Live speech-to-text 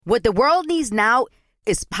What the world needs now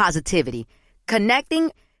is positivity.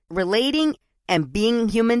 Connecting, relating, and being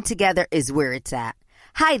human together is where it's at.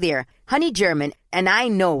 Hi there, Honey German, and I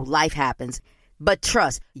know life happens, but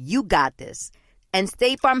trust, you got this. And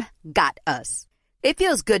State Farm got us. It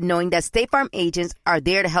feels good knowing that State Farm agents are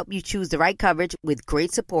there to help you choose the right coverage with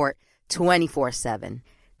great support 24/7.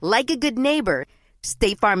 Like a good neighbor,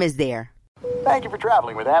 State Farm is there. Thank you for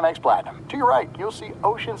traveling with Amex Platinum. To your right, you'll see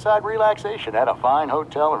oceanside relaxation at a fine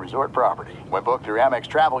hotel and resort property. When booked through Amex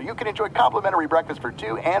Travel, you can enjoy complimentary breakfast for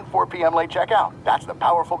 2 and 4 p.m. late checkout. That's the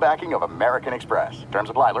powerful backing of American Express. Terms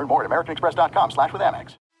apply. Learn more at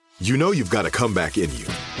americanexpress.com/withAmex. You know you've got a comeback in you.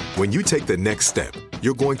 When you take the next step,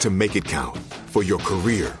 you're going to make it count. For your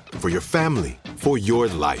career, for your family, for your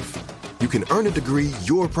life. You can earn a degree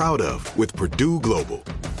you're proud of with Purdue Global.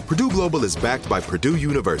 Purdue Global is backed by Purdue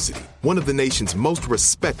University, one of the nation's most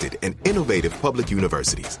respected and innovative public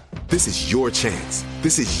universities. This is your chance.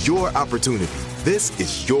 This is your opportunity. This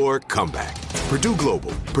is your comeback. Purdue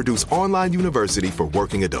Global, Purdue's online university for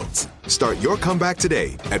working adults. Start your comeback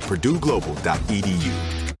today at purdueglobal.edu.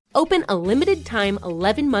 Open a limited-time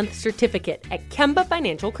 11-month certificate at Kemba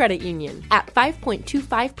Financial Credit Union. At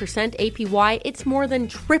 5.25% APY, it's more than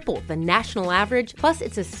triple the national average, plus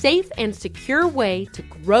it's a safe and secure way to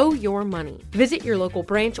grow your money. Visit your local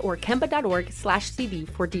branch or kemba.org/CD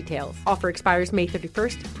for details. Offer expires May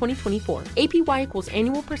 31st, 2024. APY equals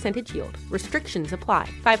annual percentage yield. Restrictions apply.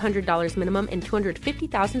 $500 minimum and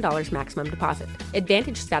 $250,000 maximum deposit.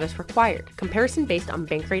 Advantage status required. Comparison based on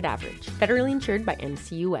bank rate average. Federally insured by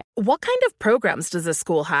NCUA. What kind of programs does this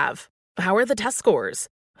school have? How are the test scores?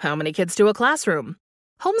 How many kids do a classroom?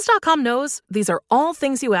 Homes.com knows these are all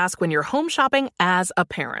things you ask when you're home shopping as a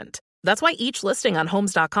parent. That's why each listing on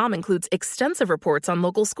Homes.com includes extensive reports on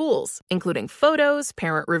local schools, including photos,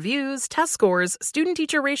 parent reviews, test scores,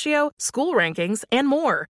 student-teacher ratio, school rankings, and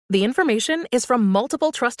more. The information is from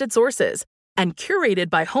multiple trusted sources and curated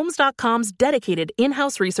by Homes.com's dedicated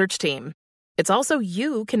in-house research team. It's also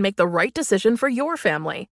you can make the right decision for your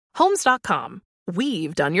family. Homes.com.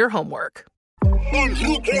 We've done your homework.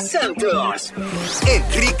 Enrique Santos.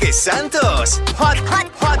 Enrique Santos.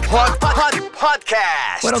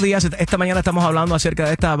 Podcast. Buenos días. Esta mañana estamos hablando acerca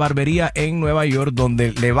de esta barbería en Nueva York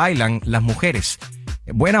donde le bailan las mujeres.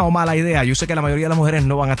 Buena o mala idea. Yo sé que la mayoría de las mujeres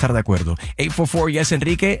no van a estar de acuerdo. 844 yes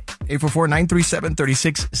Enrique.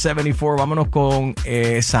 844-937-3674. Vámonos con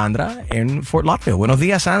Sandra en Fort Lauderdale. Buenos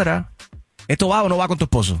días, Sandra. ¿Esto va o no va con tu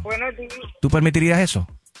esposo? Buenos días. ¿Tú permitirías eso?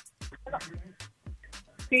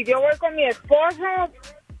 Si yo voy con mi esposo,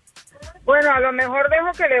 bueno, a lo mejor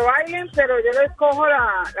dejo que le bailen, pero yo le escojo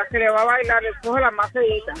la que le va a bailar, le escojo la más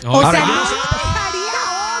feita. O sea,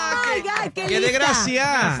 ¡Qué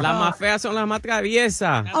desgracia! Las más feas son las más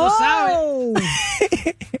traviesas. ¡Oh! ¿Sabes?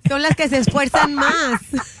 Son las que se esfuerzan más.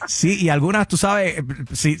 Sí, y algunas, tú sabes,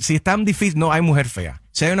 si es tan difícil, no hay mujer fea.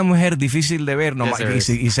 Si hay una mujer difícil de ver, no,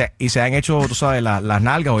 y se han hecho, tú sabes, las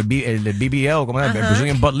nalgas o el BBL, como el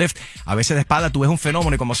Brazilian Butt Lift, a veces de espalda tú ves un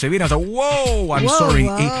fenómeno y como se viene, o sea, wow, I'm sorry.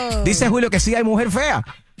 Wow. Y dice Julio que sí hay mujer fea.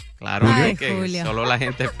 Claro, que solo la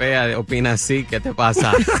gente fea opina así. ¿Qué te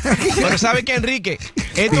pasa? Pero ¿sabe qué, Enrique?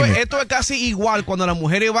 Esto es casi igual cuando las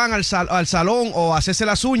mujeres van al salón o a hacerse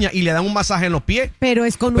las uñas y le dan un masaje en los pies. Pero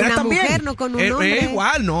es con una también, mujer, no con un hombre. Es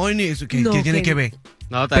igual, ¿no? ¿Qué tiene que ver?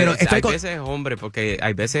 No, pero hay veces es hombre, porque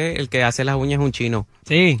hay veces el que hace las uñas es un chino.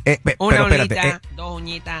 Sí. Una uñita, 2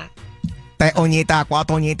 uñitas. 3 uñitas,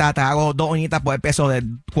 4 uñitas, te hago 2 uñitas por el peso de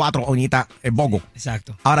 4 uñitas, es poco.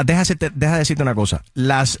 Exacto. Ahora, deja decirte una cosa.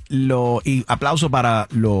 Y aplauso para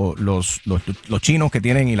los chinos que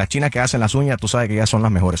tienen y las chinas que hacen las uñas, tú sabes que ellas son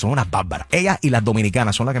las mejores, son unas bárbaras. Ellas y las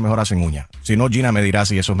dominicanas son las que mejor hacen uñas. Si no, Gina me dirá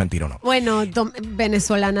si eso es mentira o no. Bueno,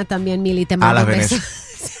 venezolana también, Mili, te mando besos.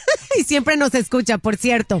 Y siempre nos escucha, por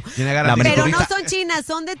cierto. Pero no son chinas,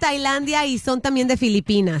 son de Tailandia y son también de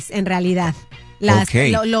Filipinas, en realidad.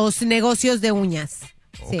 Los negocios de uñas.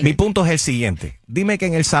 Sí. Mi punto es el siguiente. Dime que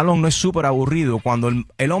en el salón no es súper aburrido cuando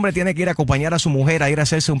el hombre tiene que ir a acompañar a su mujer a ir a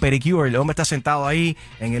hacerse un pedicure. El hombre está sentado ahí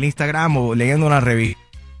en el Instagram o leyendo una revista.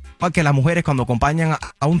 Que las mujeres cuando acompañan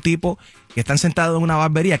a un tipo que están sentados en una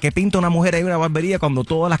barbería, ¿qué pinta una mujer ahí en una barbería cuando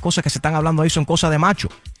todas las cosas que se están hablando ahí son cosas de macho?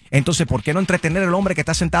 Entonces, ¿por qué no entretener al hombre que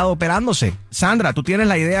está sentado operándose? Sandra, tú tienes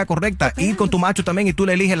la idea correcta. Ir con tu macho también y tú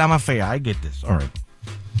le eliges la más fea. I get this. All right.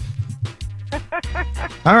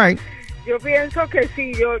 All right. Yo pienso que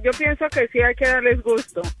sí, yo pienso que sí hay que darles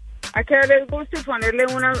gusto. Hay que darles gusto y ponerle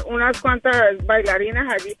unas cuantas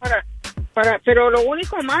bailarinas allí pero lo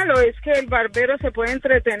único malo es que el barbero se puede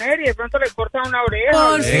entretener y de pronto le corta una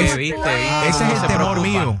oreja. Ese es el temor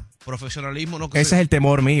mío. Profesionalismo no. Ese es el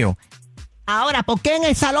temor mío. Ahora, ¿por qué en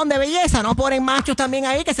el salón de belleza no ponen machos también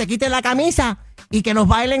ahí que se quiten la camisa y que nos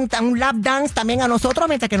bailen un lap dance también a nosotros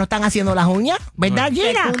mientras que nos están haciendo las uñas? ¿Verdad,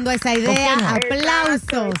 Gina? Segundo esa idea,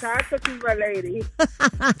 aplausos. Exacto, Lady.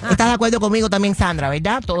 ¿Estás de acuerdo conmigo también, Sandra,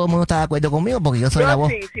 verdad? Todo el mundo está de acuerdo conmigo porque yo soy la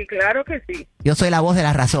voz. Sí, claro que sí. Yo soy la voz de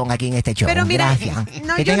la razón aquí en este show. Pero mira, gracias.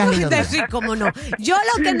 No, que yo tengas no, lindo día. sí, cómo no. Yo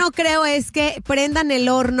lo que no creo es que prendan el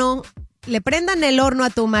horno. Le prendan el horno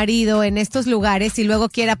a tu marido en estos lugares y luego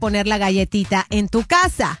quiera poner la galletita en tu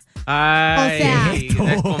casa. Ay,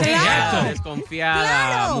 o sea, desconfiada,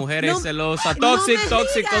 claro, mujeres no, celosas, no toxic, me ¿dónde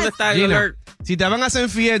digas. está el Gina, alert? si te van a hacer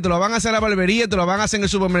fiel, te lo van a hacer a la barbería, te lo van a hacer en el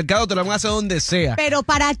supermercado, te lo van a hacer donde sea. Pero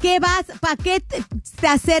 ¿para qué vas? ¿Para qué te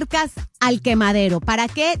acercas al quemadero? ¿Para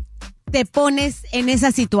qué te pones en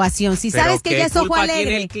esa situación? Si sabes que ya es ojo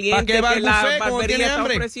alegre. ¿Para qué va el buffet cuando tiene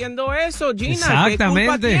hambre? Está ofreciendo eso, Gina. Exactamente. ¿Qué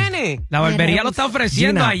culpa tiene? La barbería lo está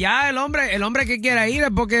ofreciendo. Gina. Allá el hombre que quiera ir es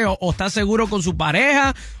porque o está seguro con su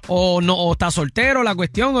pareja o no, o está soltero, la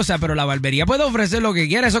cuestión, o sea, pero la barbería puede ofrecer lo que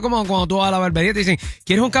quiera. Eso es como cuando tú vas a la barbería y te dicen,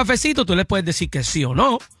 ¿quieres un cafecito? Tú les puedes decir que sí o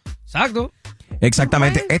no. Exacto.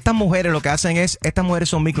 Exactamente. Estas mujeres lo que hacen es, estas mujeres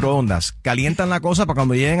son microondas. Calientan la cosa para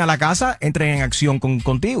cuando lleguen a la casa entren en acción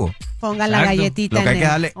contigo. Pongan la galletita Lo que hay en que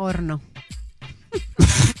el darle- horno.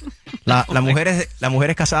 Las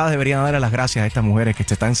mujeres casadas deberían darle las gracias a estas mujeres que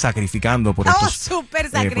se están sacrificando por súper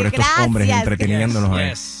por estos hombres entreteniéndonos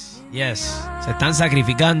ahí. Yes. Se están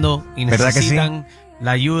sacrificando y ¿Verdad que necesitan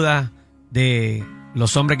la ayuda de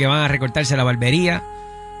los hombres que van a recortarse la barbería,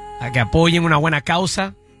 a que apoyen una buena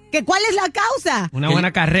causa, ¿Cuál es la causa? una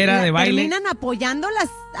buena carrera de baile. Terminan apoyándolas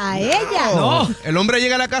a ella. No, el hombre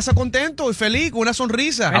llega a la casa contento y feliz, con una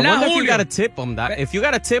sonrisa. I wonder if you gotta tip them. If you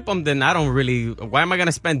gotta tip them, then I don't really. Why am I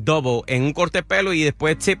gonna spend double en un corte de pelo y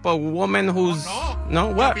después tip a woman who's no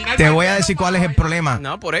what? Te voy a decir cuál es el problema.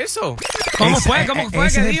 No, por eso. ¿Cómo fue? Ese ¿Qué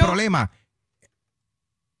es el dijo? problema.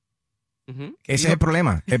 Ese es el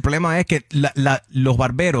problema. El problema es que los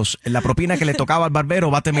barberos, la propina que le tocaba al barbero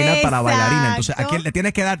va a terminar para la bailarina. Entonces, aquí le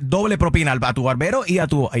tienes que dar doble propina a tu barbero y a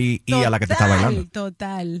la que te está bailando.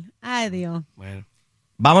 Total. Ay, Dios. Bueno.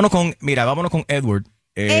 Vámonos con Edward.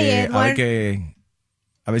 Hey, Edward.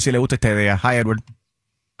 A ver si le gusta esta idea. Hi, Edward.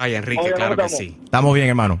 Ay, Enrique, claro que sí. Estamos bien,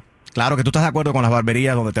 hermano. Claro que tú estás de acuerdo con las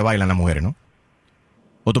barberías donde te bailan las mujeres, ¿no?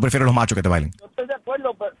 ¿O tú prefieres los machos que te bailen? Yo estoy de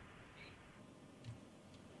acuerdo,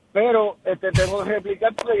 pero tengo que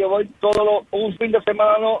replicar porque yo voy un fin de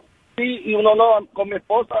semana sí y uno no con mi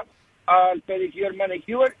esposa al pedicure,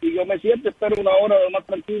 manicure y yo me siento, espero una hora de más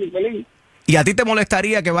tranquilo y feliz. ¿Y a ti te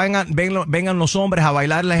molestaría que vengan los hombres a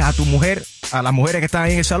bailarles a tu mujer, a las mujeres que están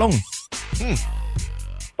ahí en el salón?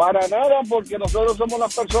 Para nada, porque nosotros somos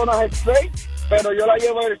las personas straight, pero yo la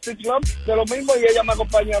llevo al street club de lo mismo y ella me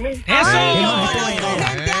acompaña a mí. ¡Eso!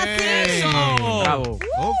 Bravo.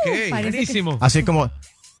 Ok, buenísimo. Así como...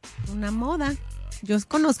 Una moda. Yo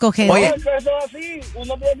conozco gente. Oye. Eso es así,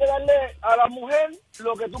 uno tiene que darle a la mujer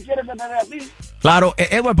lo que tú quieres tener a ti. Claro,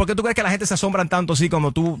 Edward, ¿por qué tú crees que la gente se asombran tanto así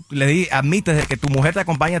como tú admites de que tu mujer te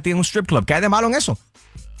acompaña a ti en un strip club? ¿Qué hay de malo en eso?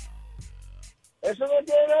 Eso no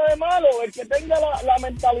tiene nada de malo, el que tenga la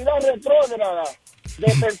mentalidad retrógrada de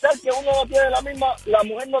pensar que uno no tiene la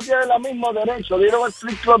mujer no tiene el mismo derecho de ir a un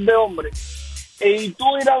strip club de hombres y tú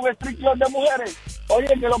ir a un strip club de mujeres. Oye,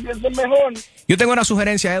 que lo piensen mejor. Yo tengo una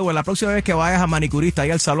sugerencia, Edward. La próxima vez que vayas a manicurista ahí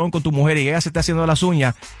al salón con tu mujer y ella se esté haciendo las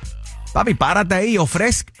uñas, papi, párate ahí,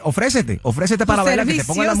 ofrécete para bailar, que te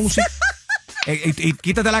ponga la música. Y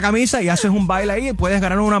quítate la camisa y haces un baile ahí y puedes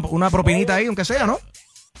ganar una propinita ahí, aunque sea, ¿no?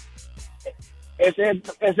 Ese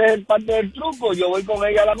es el parte del truco. Yo voy con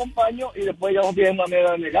ella, la acompaño y después ella no tiene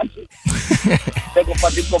manera de negarse de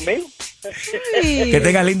compartir conmigo. Que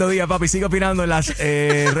tengas lindo día, papi. Sigue opinando en las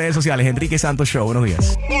redes sociales. Enrique Santos Show. Buenos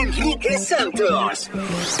días. Enrique Santos.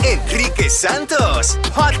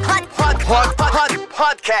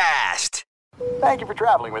 Podcast. Thank you for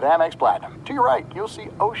traveling with Amex Platinum. To your right, you'll see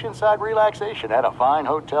oceanside relaxation at a fine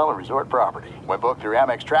hotel and resort property. When booked through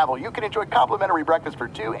Amex Travel, you can enjoy complimentary breakfast for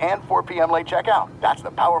 2 and 4 p.m. late checkout. That's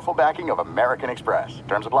the powerful backing of American Express.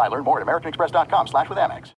 Terms apply. Learn more at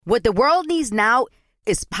americanexpress.com/withAmex. What the world needs now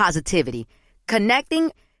is positivity.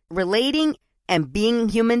 Connecting, relating, and being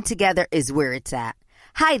human together is where it's at.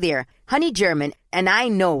 Hi there, Honey German, and I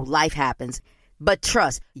know life happens, but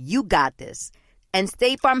trust, you got this. And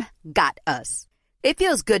State Farm got us. It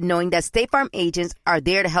feels good knowing that State Farm agents are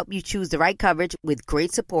there to help you choose the right coverage with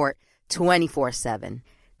great support 24/7.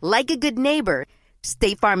 Like a good neighbor,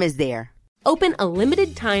 State Farm is there. Open a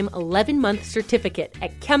limited-time 11-month certificate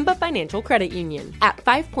at Kemba Financial Credit Union. At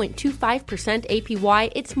 5.25%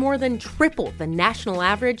 APY, it's more than triple the national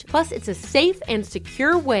average, plus it's a safe and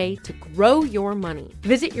secure way to grow your money.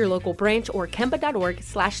 Visit your local branch or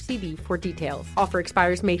kemba.org/cd for details. Offer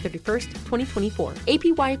expires May 31st, 2024.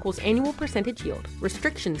 APY equals annual percentage yield.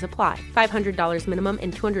 Restrictions apply. $500 minimum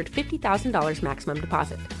and $250,000 maximum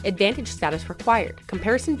deposit. Advantage status required.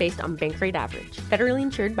 Comparison based on bank rate average. Federally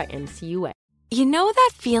insured by NCUA. You know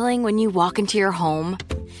that feeling when you walk into your home,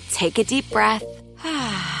 take a deep breath,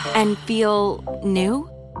 and feel new?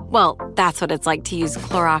 Well, that's what it's like to use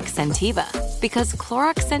Clorox Scentiva. Because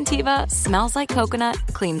Clorox Scentiva smells like coconut,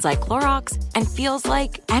 cleans like Clorox, and feels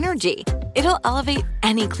like energy. It'll elevate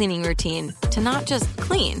any cleaning routine to not just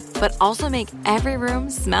clean, but also make every room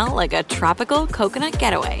smell like a tropical coconut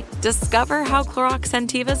getaway. Discover how Clorox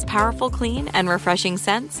Scentiva's powerful clean and refreshing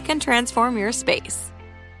scents can transform your space.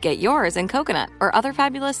 Get yours in coconut or other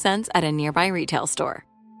fabulous scents at a nearby retail store.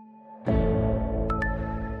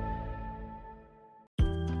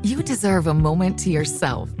 You deserve a moment to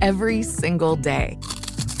yourself every single day.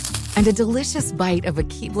 And a delicious bite of a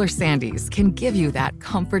Keebler Sandies can give you that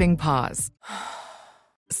comforting pause.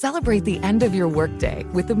 Celebrate the end of your workday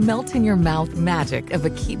with the melt-in-your-mouth magic of a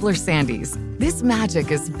Keebler Sandies. This magic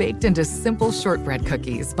is baked into simple shortbread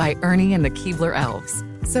cookies by Ernie and the Keebler Elves.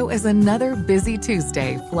 So as another busy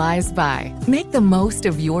Tuesday flies by, make the most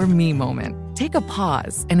of your me moment. Take a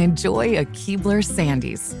pause and enjoy a Keebler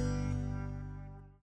Sandies.